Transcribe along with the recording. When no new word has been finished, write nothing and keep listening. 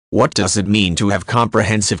What does it mean to have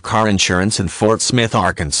comprehensive car insurance in Fort Smith,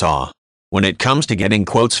 Arkansas? When it comes to getting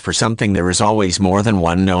quotes for something, there is always more than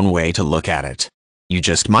one known way to look at it. You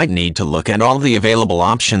just might need to look at all the available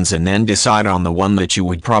options and then decide on the one that you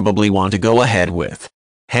would probably want to go ahead with.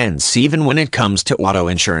 Hence, even when it comes to auto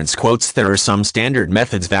insurance quotes, there are some standard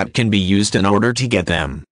methods that can be used in order to get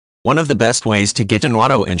them. One of the best ways to get an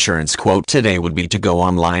auto insurance quote today would be to go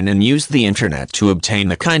online and use the internet to obtain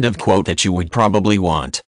the kind of quote that you would probably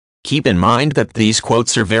want. Keep in mind that these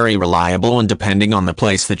quotes are very reliable, and depending on the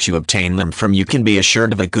place that you obtain them from, you can be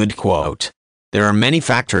assured of a good quote. There are many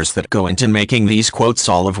factors that go into making these quotes,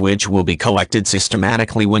 all of which will be collected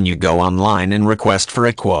systematically when you go online and request for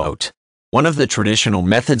a quote. One of the traditional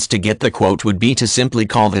methods to get the quote would be to simply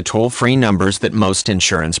call the toll-free numbers that most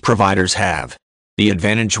insurance providers have. The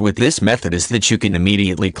advantage with this method is that you can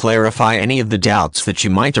immediately clarify any of the doubts that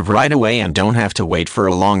you might have right away and don't have to wait for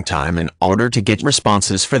a long time in order to get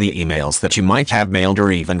responses for the emails that you might have mailed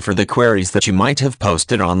or even for the queries that you might have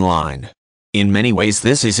posted online. In many ways,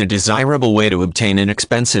 this is a desirable way to obtain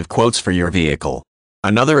inexpensive quotes for your vehicle.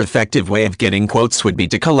 Another effective way of getting quotes would be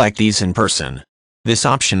to collect these in person. This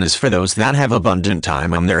option is for those that have abundant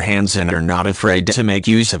time on their hands and are not afraid to make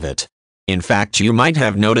use of it. In fact, you might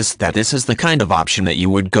have noticed that this is the kind of option that you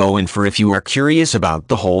would go in for if you are curious about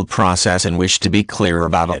the whole process and wish to be clear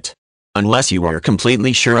about it. Unless you are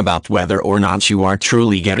completely sure about whether or not you are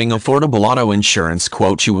truly getting affordable auto insurance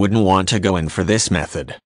quote, you wouldn't want to go in for this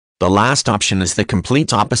method. The last option is the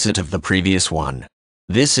complete opposite of the previous one.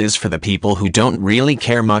 This is for the people who don't really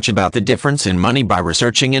care much about the difference in money by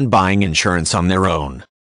researching and buying insurance on their own.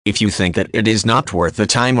 If you think that it is not worth the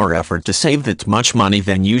time or effort to save that much money,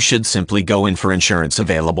 then you should simply go in for insurance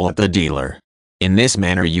available at the dealer. In this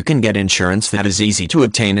manner, you can get insurance that is easy to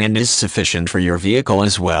obtain and is sufficient for your vehicle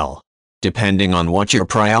as well. Depending on what your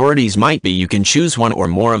priorities might be, you can choose one or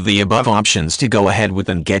more of the above options to go ahead with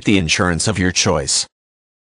and get the insurance of your choice.